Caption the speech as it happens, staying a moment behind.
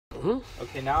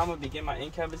Okay, now I'm gonna begin my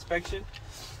in-cab inspection.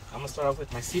 I'm gonna start off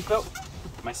with my seatbelt.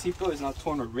 My seatbelt is not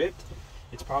torn or ripped.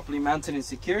 It's properly mounted and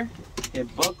secure.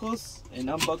 It buckles and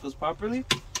unbuckles properly.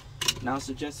 Now I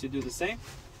suggest you do the same.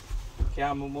 Okay,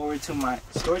 I'm gonna move over to my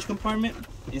storage compartment.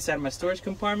 Inside my storage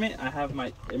compartment, I have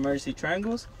my emergency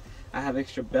triangles. I have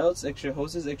extra belts, extra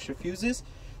hoses, extra fuses.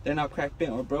 They're not cracked,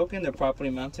 bent, or broken. They're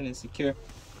properly mounted and secure.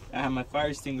 I have my fire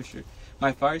extinguisher.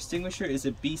 My fire extinguisher is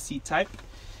a BC type.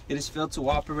 It is filled to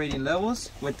operating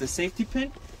levels with the safety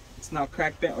pin. It's not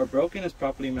cracked, bent, or broken. It's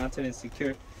properly mounted and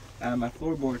secure. My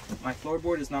floorboard. My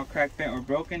floorboard is not cracked, bent, or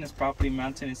broken. It's properly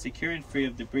mounted and secure and free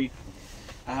of debris.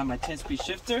 I have my 10-speed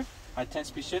shifter. My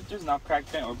 10-speed shifter is not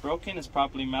cracked, bent, or broken. It's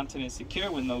properly mounted and secure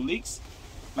with no leaks.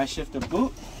 My shifter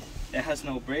boot. It has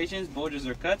no abrasions, bulges,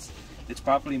 or cuts. It's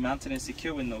properly mounted and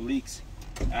secure with no leaks.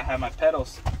 I have my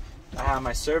pedals. I have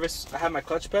my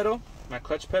clutch pedal. My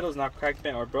clutch pedal is not cracked,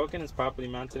 bent, or broken. It's properly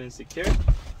mounted and secure.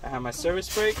 I have my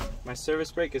service brake. My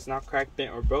service brake is not cracked,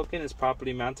 bent, or broken. It's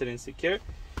properly mounted and secure.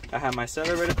 I have my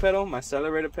accelerator pedal. My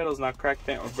accelerator pedal is not cracked,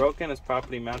 bent, or broken. It's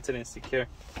properly mounted and secure.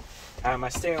 I have my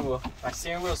steering wheel. My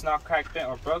steering wheel is not cracked, bent,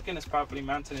 or broken. It's properly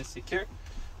mounted and secure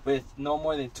with no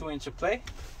more than 2-inch of play.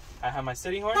 I have my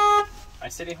city horn. My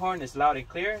city horn is loud and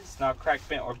clear. It's not cracked,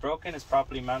 bent, or broken. It's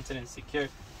properly mounted and secure.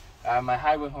 I have my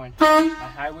highway horn. My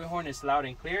highway horn is loud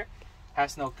and clear.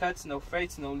 Has no cuts, no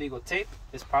freights, no legal tape.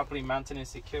 It's properly mounted and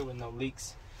secure with no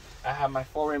leaks. I have my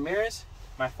forward mirrors.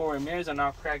 My forward mirrors are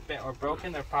not cracked, bent, or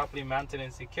broken. They're properly mounted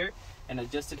and secure and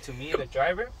adjusted to me, the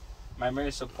driver. My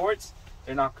mirror supports.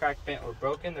 They're not cracked, bent, or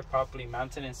broken. They're properly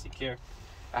mounted and secure.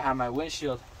 I have my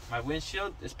windshield. My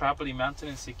windshield is properly mounted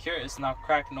and secure. It's not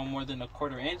cracked no more than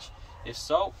 1/4 inch. If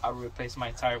so, I will replace my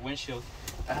entire windshield.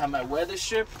 I have my weather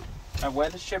strip. My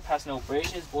weather strip has no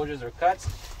abrasions, bulges, or cuts.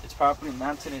 It's properly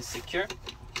mounted and secure.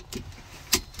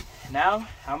 Now,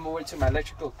 I'm over to my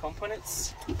electrical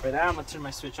components. For that, I'm gonna turn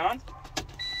my switch on.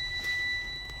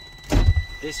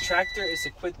 This tractor is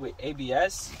equipped with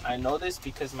ABS. I know this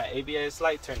because my ABS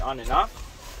light turned on and off.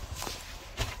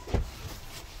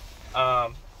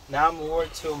 Now I'm over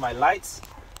to my lights.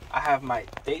 I have my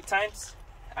daytimes,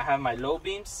 I have my low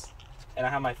beams, and I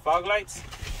have my fog lights.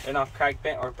 They're not cracked,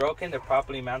 bent, or broken. They're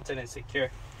properly mounted and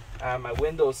secure. My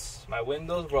windows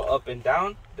roll up and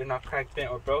down. They're not cracked,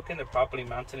 bent, or broken. They're properly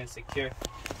mounted and secure.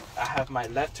 I have my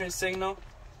left turn signal,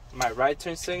 my right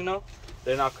turn signal.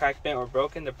 They're not cracked, bent, or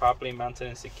broken. They're properly mounted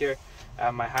and secure. I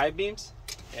have my high beams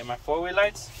and my four-way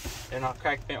lights. They're not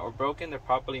cracked, bent, or broken. They're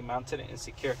properly mounted and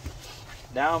secure.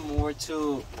 Now I'm over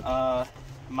to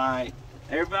my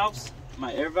air valves.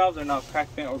 My air valves are not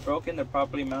cracked, bent, or broken. They're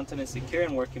properly mounted and secure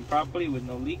and working properly with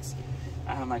no leaks.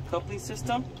 I have my coupling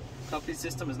system. Coupling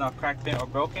system is not cracked, bent, or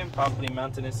broken. Properly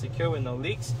mounted and secure with no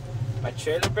leaks. My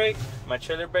trailer brake. My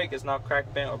trailer brake is not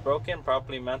cracked, bent, or broken.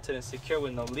 Properly mounted and secure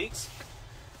with no leaks.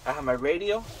 I have my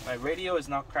radio. My radio is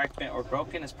not cracked, bent, or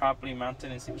broken. It's properly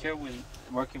mounted and secure with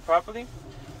working properly.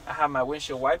 I have my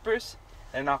windshield wipers.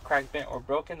 They're not cracked, bent, or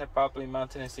broken. They're properly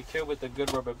mounted and secure with a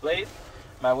good rubber blade.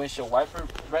 My windshield wiper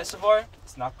reservoir,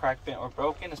 it's not cracked, bent, or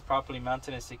broken. It's properly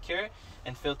mounted and secure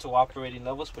and filled to operating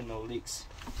levels with no leaks.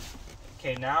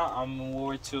 Okay, now I'm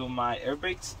over to my air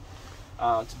brakes.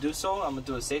 To do so, I'm gonna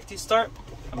do a safety start.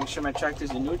 I'll make sure my tractor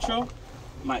is in neutral.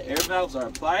 My air valves are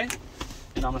applied,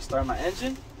 and I'm gonna start my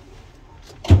engine.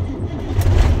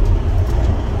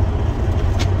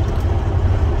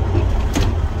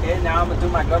 Okay, now I'm gonna do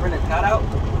my governor cutout.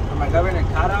 For my governor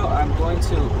cutout, I'm going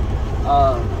to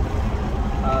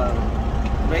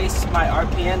raise my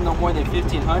RPM no more than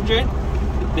 1500,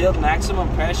 build maximum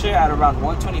pressure at around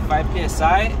 125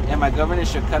 psi, and my governor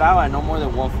should cut out at no more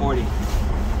than 140.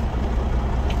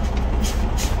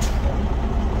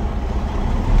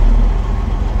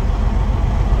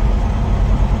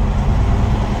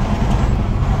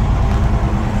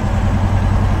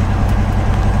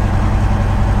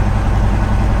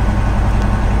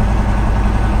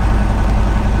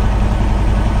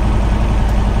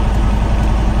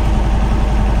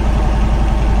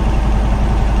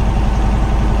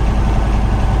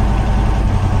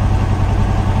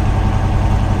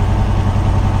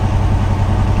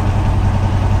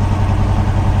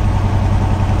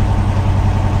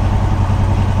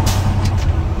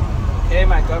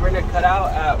 Governor cut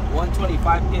out at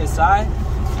 125 psi.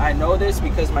 I know this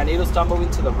because my needle stopped moving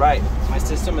to the right. My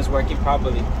system is working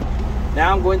properly.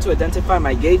 Now I'm going to identify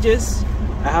my gauges.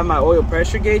 I have my oil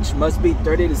pressure gauge, must be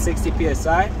 30 to 60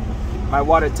 psi. My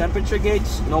water temperature gauge,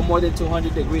 no more than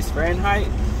 200 degrees Fahrenheit.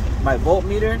 My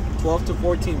voltmeter, 12 to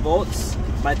 14 volts.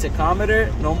 My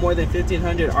tachometer, no more than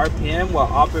 1500 RPM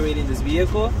while operating this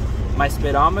vehicle. My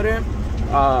speedometer,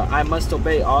 I must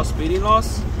obey all speeding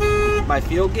laws. my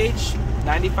fuel gauge,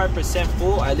 95%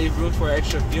 full. I leave room for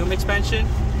extra fume expansion.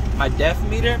 My depth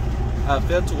meter,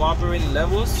 filled to operating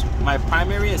levels. My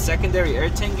primary and secondary air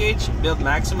tank gauge, build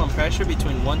maximum pressure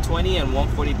between 120 and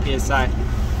 140 psi.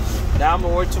 Now I'm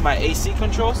over to my AC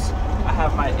controls. I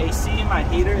have my AC, my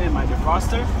heater, and my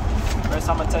defroster. First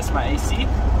I'm gonna test my AC.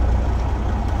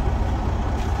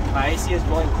 My AC is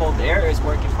blowing cold air, it's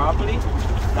working properly.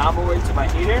 Now I'm over to my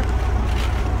heater.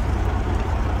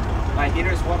 My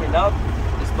heater is warming up,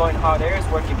 it's blowing hot air, it's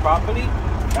working properly.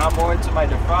 Now I'm over to my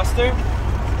defroster.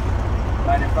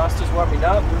 My defroster is warming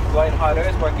up, blowing hot air,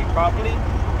 it's working properly.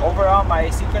 Overall, my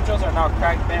AC controls are not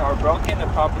cracked, bent, or broken. They're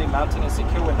properly mounted and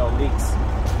secure with no leaks.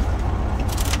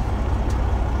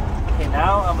 Okay,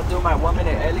 now I'm gonna do my 1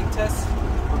 minute air leak test.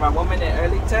 For my 1 minute air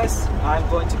leak test, I'm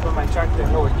going to put my tractor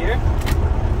in lower gear.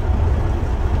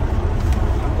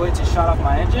 I'm going to shut off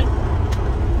my engine.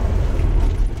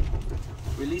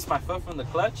 Release my foot from the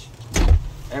clutch.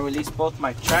 And release both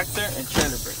my tractor and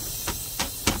trailer brake.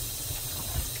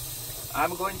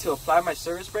 I'm going to apply my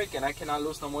service brake, and I cannot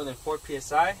lose no more than 4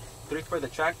 psi. 3 for the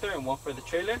tractor and 1 for the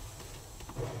trailer.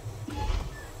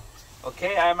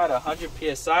 Okay, I'm at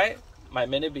 100 psi. My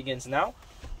minute begins now.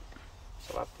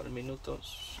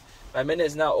 My minute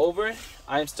is now over.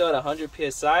 I am still at 100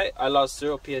 psi. I lost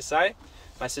 0 psi.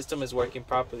 My system is working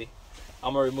properly.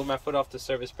 I'm gonna remove my foot off the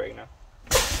service brake now.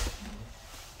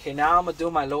 Okay, now I'm gonna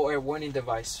do my low air warning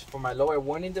device. For my low air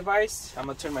warning device, I'm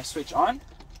gonna turn my switch on.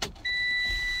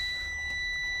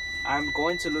 I'm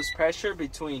going to lose pressure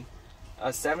between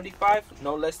 75,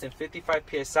 no less than 55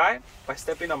 psi by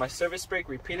stepping on my service brake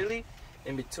repeatedly.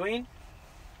 In between,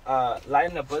 light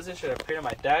and a buzzer should appear on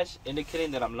my dash,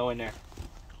 indicating that I'm low in air.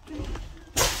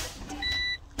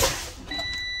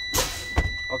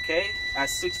 Okay, at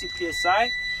 60 psi,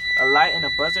 a light and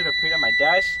a buzzer appeared on my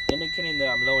dash, indicating that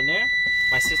I'm low in air.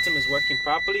 My system is working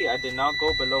properly. I did not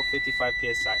go below 55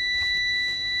 psi.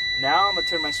 Now I'm gonna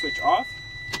turn my switch off,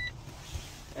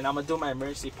 and I'm gonna do my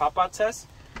emergency pop-out test.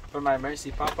 For my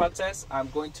emergency pop-out test, I'm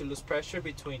going to lose pressure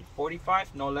between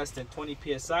 45, no less than 20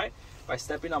 psi by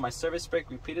stepping on my service brake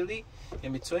repeatedly.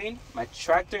 In between, my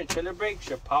tractor and trailer brake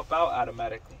should pop out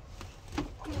automatically.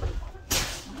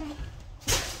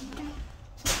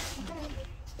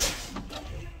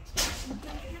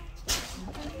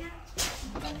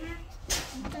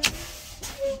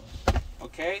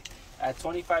 Okay, at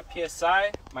 25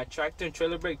 psi, my tractor and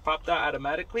trailer brake popped out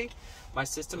automatically. My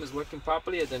system is working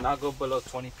properly. It did not go below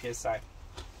 20 psi.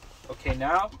 Okay,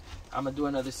 now I'm gonna do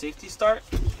another safety start.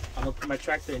 I'm gonna put my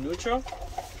tractor in neutral,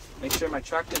 make sure my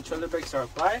tractor and trailer brakes are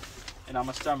applied, and I'm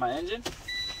gonna start my engine.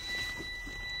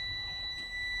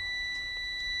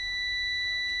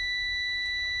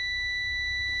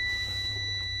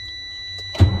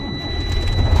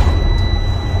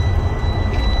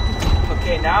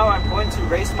 Okay, now I'm going to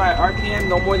raise my RPM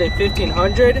no more than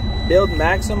 1500, build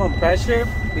maximum pressure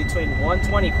between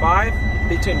 120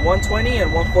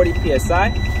 and 140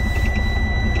 psi.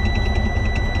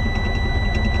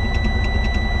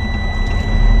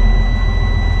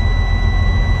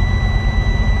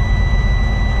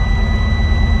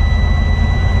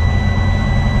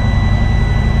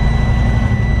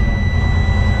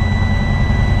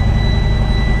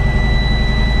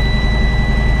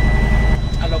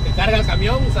 A lo que carga el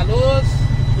camión, saludos.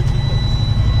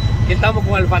 Aquí estamos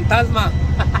con el fantasma.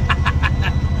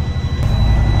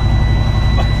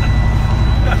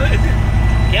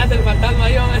 ¿Qué hace el fantasma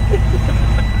ahí, hombre?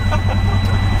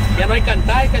 Ya no hay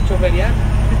cantar, hay que choferear.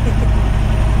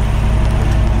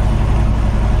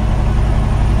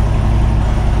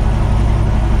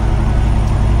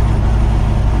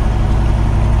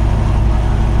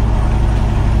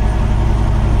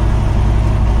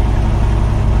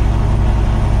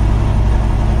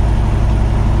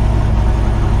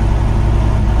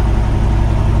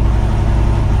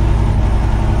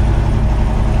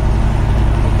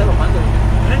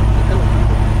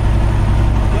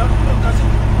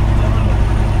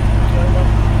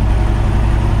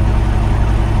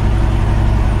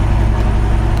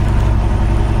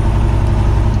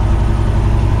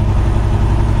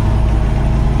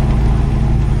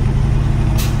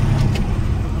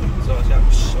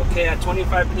 Okay, at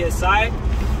 25 psi,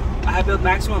 I have built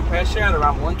maximum pressure at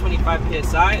around 125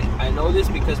 psi. I know this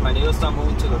because my needle stopped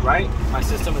moving to the right. My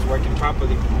system is working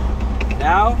properly.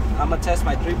 Now, I'm gonna test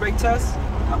my 3 brake tests.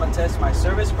 I'm gonna test my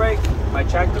service brake, my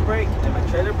tractor brake, and my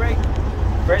trailer brake.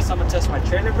 First, I'm gonna test my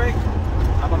trailer brake.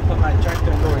 I'm gonna put my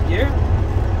tractor in lower gear.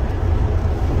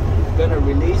 I'm gonna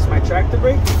release my tractor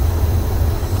brake.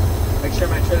 Make sure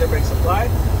my trailer brake's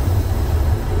applied.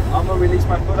 I'm gonna release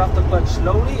my foot off the clutch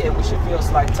slowly, and we should feel a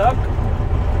slight tug.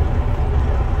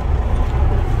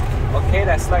 Okay,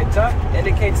 that slight tug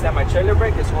indicates that my trailer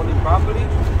brake is holding properly.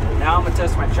 Now I'm gonna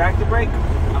test my tractor brake.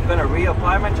 I'm gonna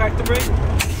reapply my tractor brake.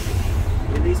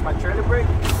 Release my trailer brake.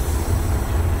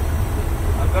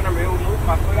 I'm gonna remove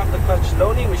my foot off the clutch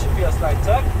slowly. We should feel a slight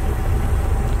tug.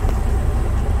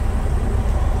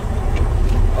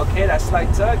 Okay, that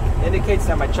slight tug indicates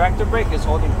that my tractor brake is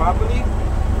holding properly.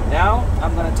 Now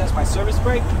I'm gonna test my service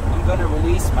brake. I'm gonna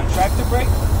release my tractor brake.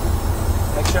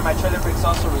 Make sure my trailer brake is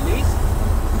also released.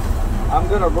 I'm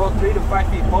gonna roll 3 to 5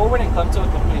 feet forward and come to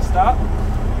a complete stop.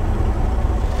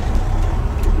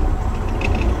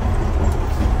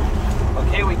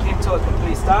 Okay, we came to a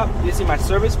complete stop. Using my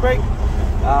service brake,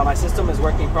 my system is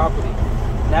working properly.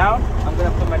 Now, I'm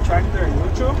gonna put my tractor in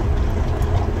neutral.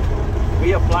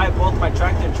 Reapply both my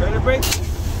tractor and trailer brakes.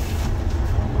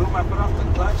 Move my foot off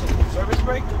the clutch and service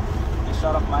brake, and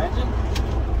shut off my engine.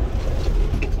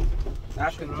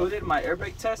 I've concluded my air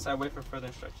brake test. I wait for further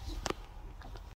instructions.